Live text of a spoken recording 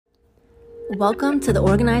Welcome to the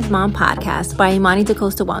Organized Mom Podcast by Imani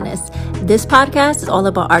DaCosta Wellness. This podcast is all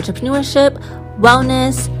about entrepreneurship,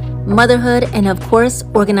 wellness, motherhood, and of course,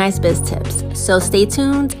 organized biz tips. So stay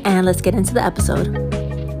tuned and let's get into the episode.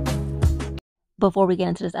 Before we get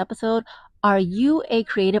into this episode, are you a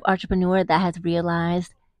creative entrepreneur that has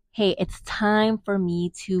realized, hey, it's time for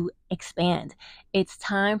me to expand. It's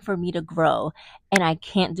time for me to grow, and I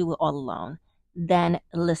can't do it all alone? Then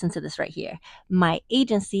listen to this right here. My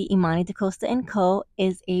agency, Imani DaCosta & Co.,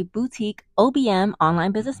 is a boutique OBM,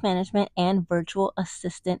 online business management, and virtual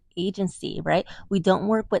assistant agency, right? We don't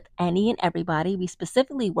work with any and everybody. We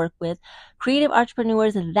specifically work with creative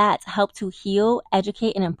entrepreneurs that help to heal,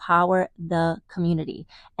 educate, and empower the community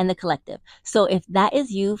and the collective. So if that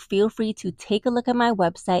is you, feel free to take a look at my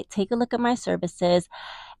website, take a look at my services,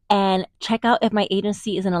 and check out if my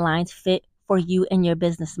agency is an aligned fit for you and your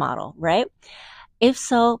business model, right? If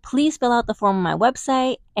so, please fill out the form on my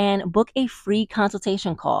website and book a free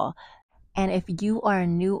consultation call. And if you are a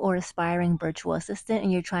new or aspiring virtual assistant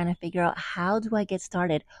and you're trying to figure out how do I get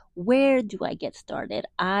started? Where do I get started?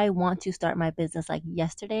 I want to start my business like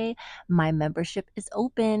yesterday. My membership is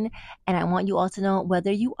open, and I want you all to know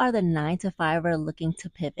whether you are the 9-to-5er looking to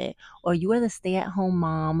pivot, or you are the stay-at-home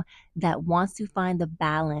mom that wants to find the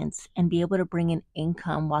balance and be able to bring in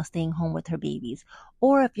income while staying home with her babies,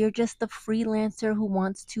 or if you're just the freelancer who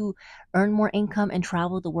wants to earn more income and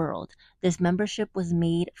travel the world. This membership was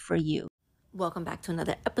made for you. Welcome back to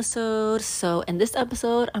another episode. So in this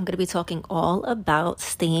episode, I'm going to be talking all about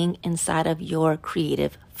staying inside of your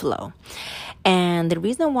creative flow. And the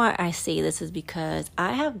reason why I say this is because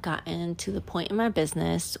I have gotten to the point in my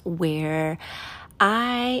business where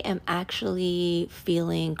I am actually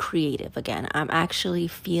feeling creative again. I'm actually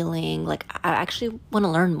feeling like I actually want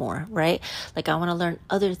to learn more, right? Like I want to learn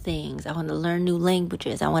other things. I want to learn new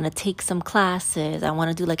languages. I want to take some classes. I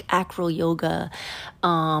want to do like acro yoga,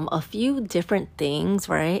 a few different things,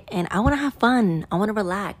 right? And I want to have fun. I want to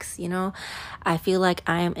relax, you know? I feel like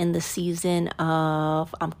I am in the season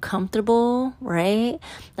of I'm comfortable, right?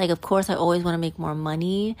 Like, of course, I always want to make more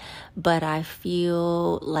money, but I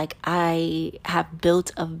feel like I have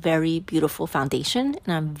built a very beautiful foundation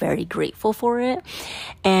and I'm very grateful for it.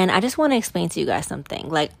 And I just want to explain to you guys something.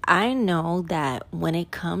 Like, I know that when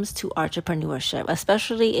it comes to entrepreneurship,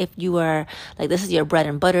 especially if you are like, this is your bread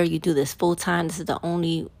and butter, you do this full time, this is the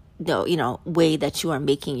only, way that you are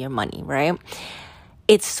making your money, right?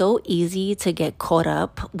 It's so easy to get caught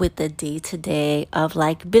up with the day-to-day of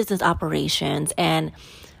like business operations. And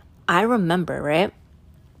I remember, right?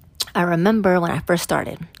 I remember when I first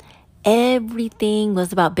started, everything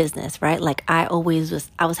was about business, right? Like I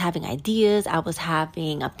was having ideas. I'm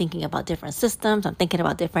thinking about different systems. I'm thinking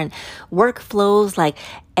about different workflows. Like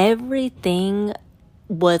everything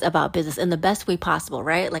was about business in the best way possible,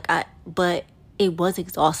 right? But it was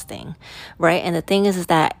exhausting, right? And the thing is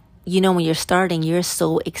that, when you're starting, you're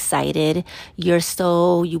so excited. You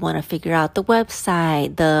want to figure out the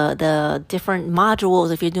website, the different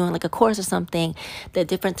modules. If you're doing like a course or something, the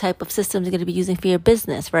different type of systems you're going to be using for your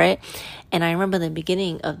business, right? And I remember the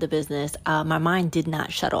beginning of the business, my mind did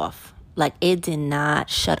not shut off. Like it did not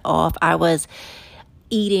shut off. I was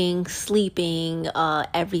eating, sleeping,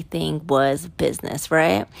 everything was business,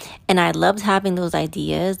 right? And I loved having those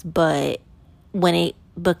ideas, but when it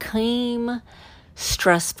became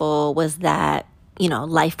stressful was that,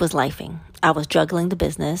 life was lifing. I was juggling the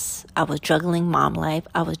business. I was juggling mom life.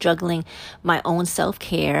 I was juggling my own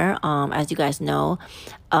self-care. As you guys know,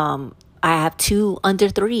 I have 2 under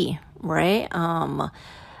 3, right? I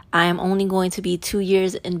am only going to be 2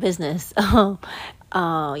 years in business.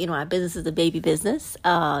 My business is a baby business,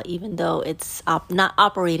 even though it's not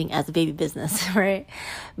operating as a baby business, right?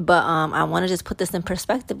 But I want to just put this in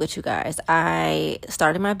perspective with you guys. I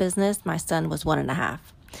started my business. My son was 1.5.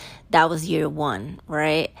 That was year 1,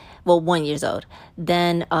 right? Well, 1 year old.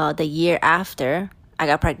 Then the year after, I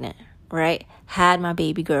got pregnant, right? Had my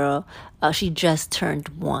baby girl. She just turned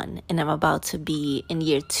 1, and I'm about to be in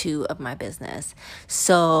year 2 of my business.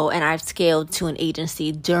 So, and I've scaled to an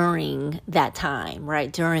agency during that time,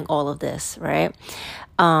 right? During all of this, right?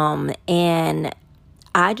 And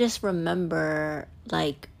I just remember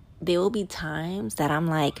like there will be times that I'm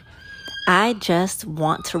like, I just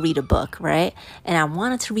want to read a book, right? And I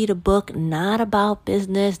wanted to read a book not about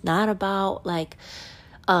business, not about like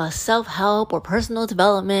self-help or personal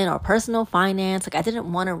development or personal finance. Like I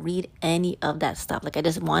didn't want to read any of that stuff. Like I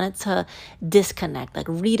just wanted to disconnect, like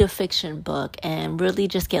read a fiction book and really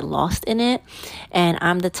just get lost in it. And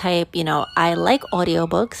I'm the type, I like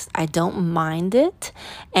audiobooks. I don't mind it.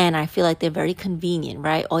 And I feel like they're very convenient,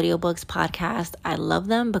 right? Audiobooks, podcasts, I love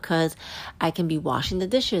them because I can be washing the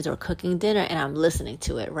dishes or cooking dinner and I'm listening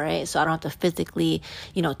to it, right? So I don't have to physically,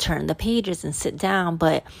 turn the pages and sit down.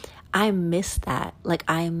 But I miss that. Like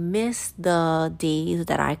I miss the days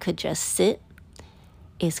that I could just sit.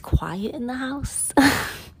 It's quiet in the house.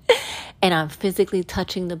 And I'm physically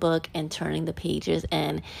touching the book and turning the pages.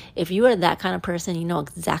 And if you are that kind of person, you know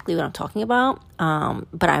exactly what I'm talking about.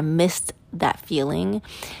 But I missed that feeling.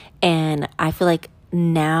 And I feel like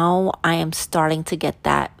now I am starting to get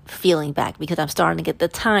that feeling back because I'm starting to get the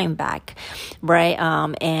time back, right?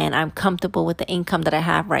 And I'm comfortable with the income that I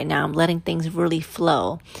have right now. I'm letting things really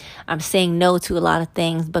flow. I'm saying no to a lot of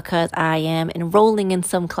things because I am enrolling in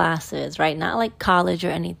some classes, right? Not like college or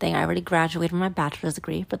anything. I already graduated from my bachelor's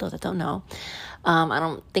degree, for those that don't know. I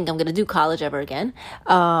don't think I'm going to do college ever again.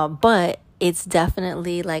 But it's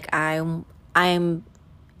definitely like I'm in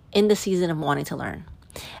the season of wanting to learn.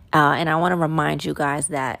 And I want to remind you guys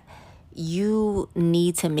that you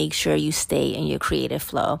need to make sure you stay in your creative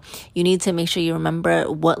flow. You need to make sure you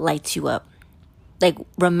remember what lights you up. Like,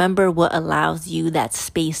 remember what allows you that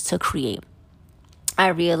space to create. I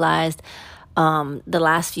realized the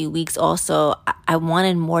last few weeks also, I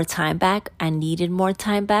wanted more time back. I needed more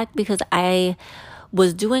time back because I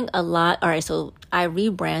was doing a lot. All right, so I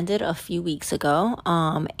rebranded a few weeks ago,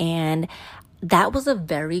 and that was a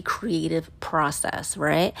very creative process,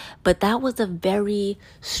 right? But that was a very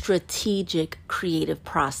strategic creative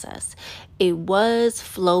process. It was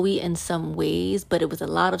flowy in some ways, but it was a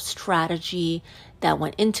lot of strategy that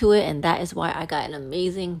went into it. And that is why I got an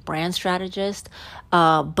amazing brand strategist.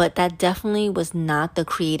 But that definitely was not the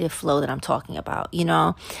creative flow that I'm talking about,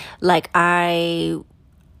 Like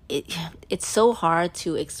it's so hard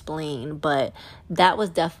to explain, but that was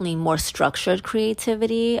definitely more structured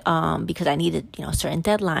creativity because I needed, certain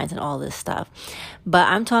deadlines and all this stuff. But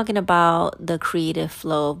I'm talking about the creative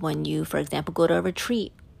flow of when you, for example, go to a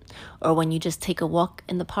retreat or when you just take a walk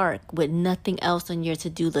in the park with nothing else on your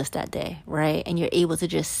to-do list that day, right? And you're able to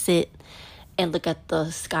just sit and look at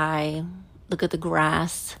the sky, look at the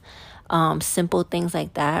grass, simple things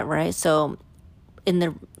like that, right? So in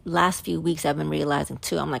the last few weeks, I've been realizing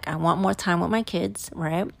too, I'm like, I want more time with my kids,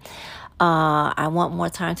 right? I want more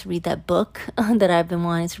time to read that book that I've been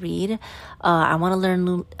wanting to read. I want to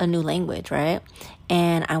learn a new language, right?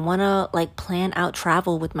 And I want to plan out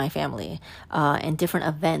travel with my family, and different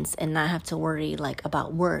events and not have to worry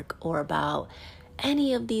about work or about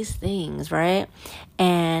any of these things, right?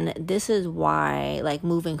 And this is why,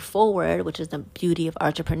 moving forward, which is the beauty of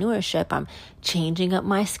entrepreneurship, I'm changing up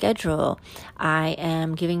my schedule. I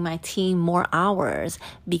am giving my team more hours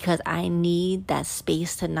because I need that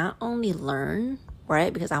space to not only learn,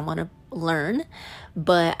 right? Because I want to learn,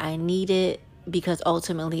 but I need it because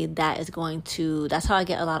ultimately that's how I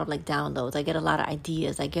get a lot of downloads. I get a lot of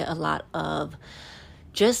ideas. I get a lot of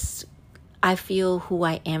I feel who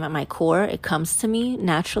I am at my core. It comes to me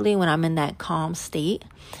naturally when I'm in that calm state.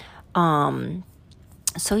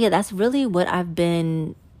 So yeah, that's really what I've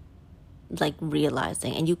been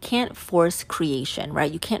realizing. And you can't force creation,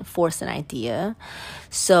 right? You can't force an idea.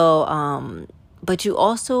 So, but you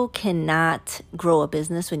also cannot grow a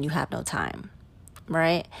business when you have no time,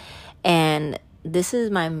 right? And this is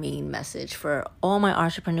my main message for all my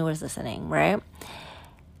entrepreneurs listening, right?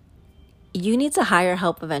 You need to hire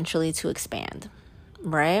help eventually to expand,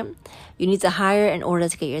 right? You need to hire in order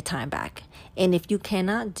to get your time back. And if you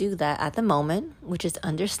cannot do that at the moment, which is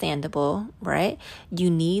understandable, right? You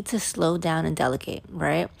need to slow down and delegate,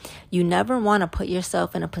 right? You never want to put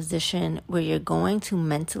yourself in a position where you're going to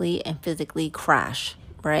mentally and physically crash,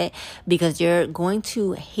 right? Because you're going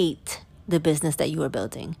to hate the business that you are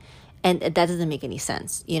building. And that doesn't make any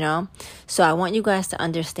sense, So I want you guys to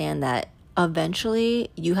understand that eventually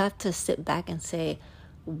you have to sit back and say,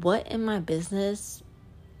 what in my business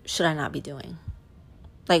should I not be doing?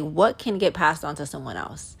 What can get passed on to someone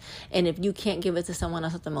else? And if you can't give it to someone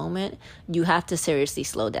else at the moment, you have to seriously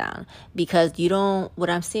slow down, because what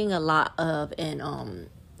I'm seeing a lot of in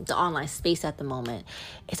the online space at the moment,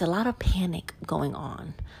 it's a lot of panic going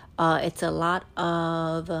on. It's a lot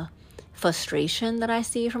of frustration that I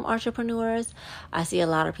see from entrepreneurs. I see a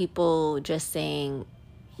lot of people just saying,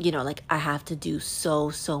 I have to do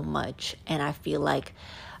so much. And I feel like,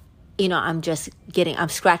 I'm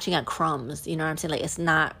scratching at crumbs. You know what I'm saying? It's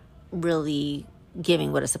not really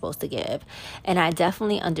giving what it's supposed to give. And I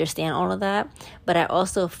definitely understand all of that, but I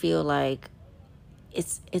also feel like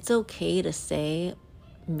it's okay to say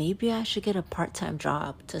maybe I should get a part-time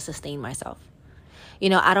job to sustain myself.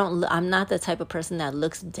 I'm not the type of person that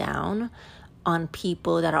looks down on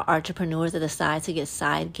people that are entrepreneurs that decide to get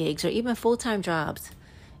side gigs or even full-time jobs.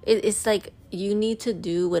 It's like you need to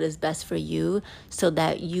do what is best for you so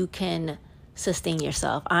that you can sustain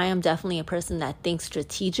yourself. I am definitely a person that thinks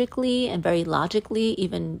strategically and very logically,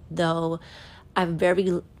 even though I've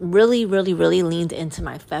really, really, really leaned into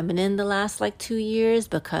my feminine the last like 2 years,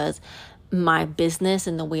 because my business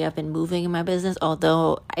and the way I've been moving in my business,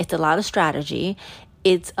 although it's a lot of strategy,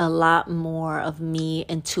 it's a lot more of me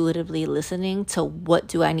intuitively listening to what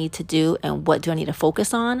do I need to do and what do I need to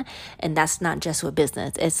focus on. And that's not just with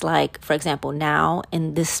business. It's like, for example, now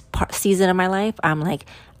in this season of my life, I'm like,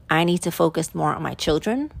 I need to focus more on my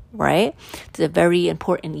children, right? They're very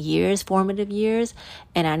important years, formative years.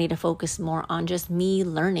 And I need to focus more on just me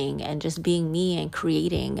learning and just being me and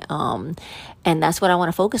creating. And that's what I want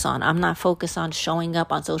to focus on. I'm not focused on showing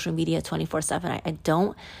up on social media 24/7. I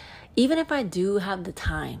don't, even if I do have the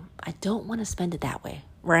time, I don't want to spend it that way,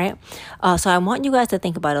 right? So I want you guys to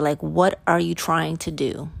think about it. Like, what are you trying to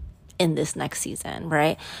do in this next season,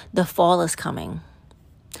 right? The fall is coming.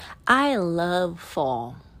 I love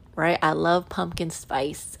fall, right? I love pumpkin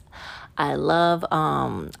spice. I love,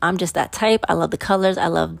 I'm just that type. I love the colors. I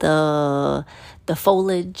love the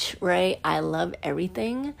foliage, right? I love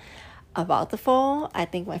everything about the fall. I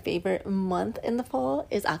think my favorite month in the fall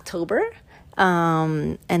is October.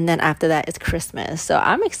 And then after that is Christmas. So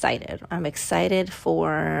I'm excited. I'm excited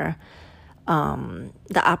for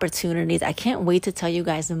the opportunities. I can't wait to tell you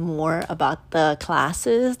guys more about the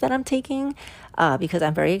classes that I'm taking, because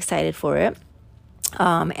I'm very excited for it.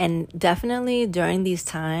 And definitely during these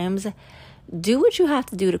times, do what you have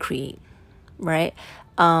to do to create, right?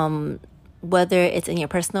 Whether it's in your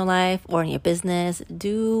personal life or in your business,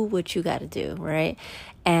 do what you got to do, right?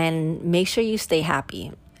 And make sure you stay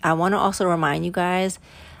happy. I want to also remind you guys,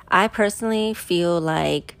 I personally feel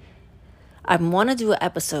like I want to do an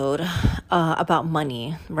episode about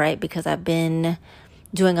money, right? Because I've been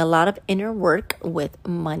doing a lot of inner work with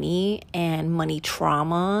money and money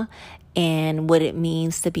trauma and what it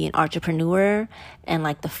means to be an entrepreneur and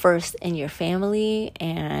like the first in your family,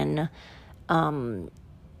 and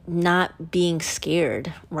not being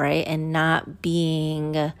scared, right? And not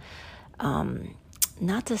being,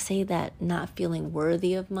 not to say that not feeling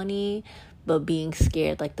worthy of money, but being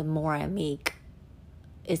scared like the more I make,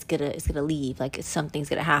 it's gonna leave, like something's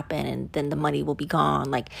gonna happen and then the money will be gone.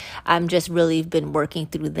 Like, I'm just really been working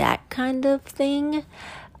through that kind of thing.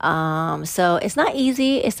 So it's not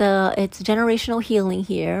easy. It's generational healing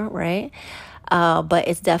here, right? But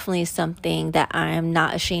it's definitely something that I'm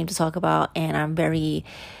not ashamed to talk about, and I'm very,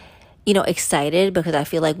 excited, because I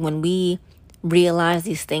feel like when we realize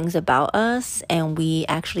these things about us and we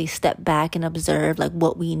actually step back and observe like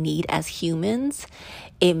what we need as humans,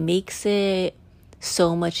 it makes it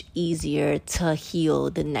so much easier to heal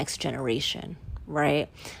the next generation, right?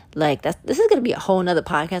 Like this is going to be a whole nother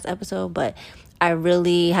podcast episode, but I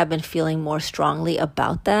really have been feeling more strongly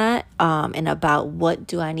about that, and about what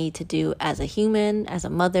do I need to do as a human, as a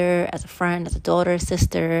mother, as a friend, as a daughter,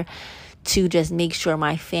 sister, to just make sure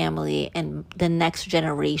my family and the next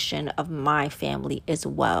generation of my family is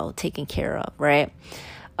well taken care of, right?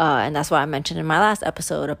 And that's why I mentioned in my last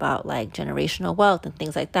episode about like generational wealth and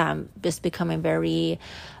things like that. I'm just becoming very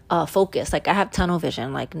focused. Like, I have tunnel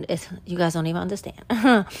vision. Like, you guys don't even understand.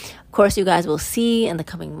 Of course, you guys will see in the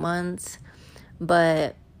coming months.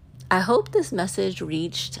 But I hope this message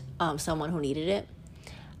reached someone who needed it.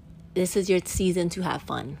 This is your season to have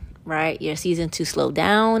fun, right? Your season to slow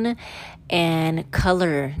down and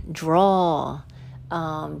color, draw,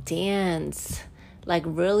 dance. Like,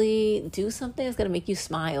 really do something that's going to make you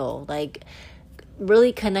smile. Like,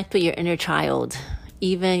 really connect with your inner child.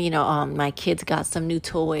 Even, my kids got some new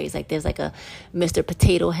toys. Like, there's like a Mr.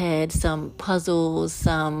 Potato Head, some puzzles,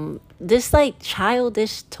 some just like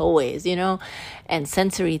childish toys, and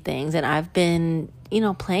sensory things. And I've been,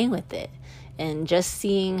 playing with it. And just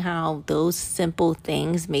seeing how those simple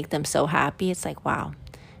things make them so happy. It's like, wow,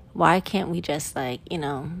 why can't we just like,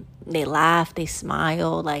 they laugh, they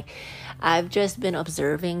smile. Like, I've just been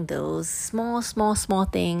observing those small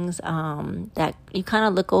things that you kind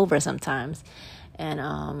of look over sometimes.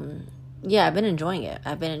 And yeah, I've been enjoying it.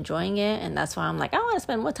 And that's why I'm like, I want to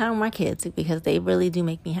spend more time with my kids, because they really do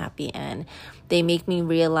make me happy. And they make me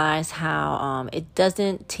realize how it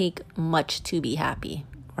doesn't take much to be happy,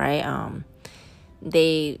 right?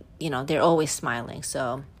 They're always smiling.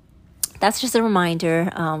 So that's just a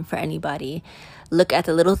reminder for anybody. Look at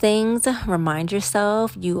the little things. Remind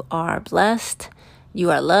yourself you are blessed.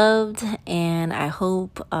 You are loved. And I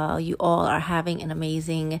hope you all are having an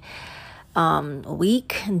amazing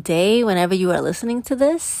week, day, whenever you are listening to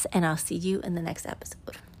this. And I'll see you in the next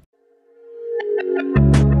episode.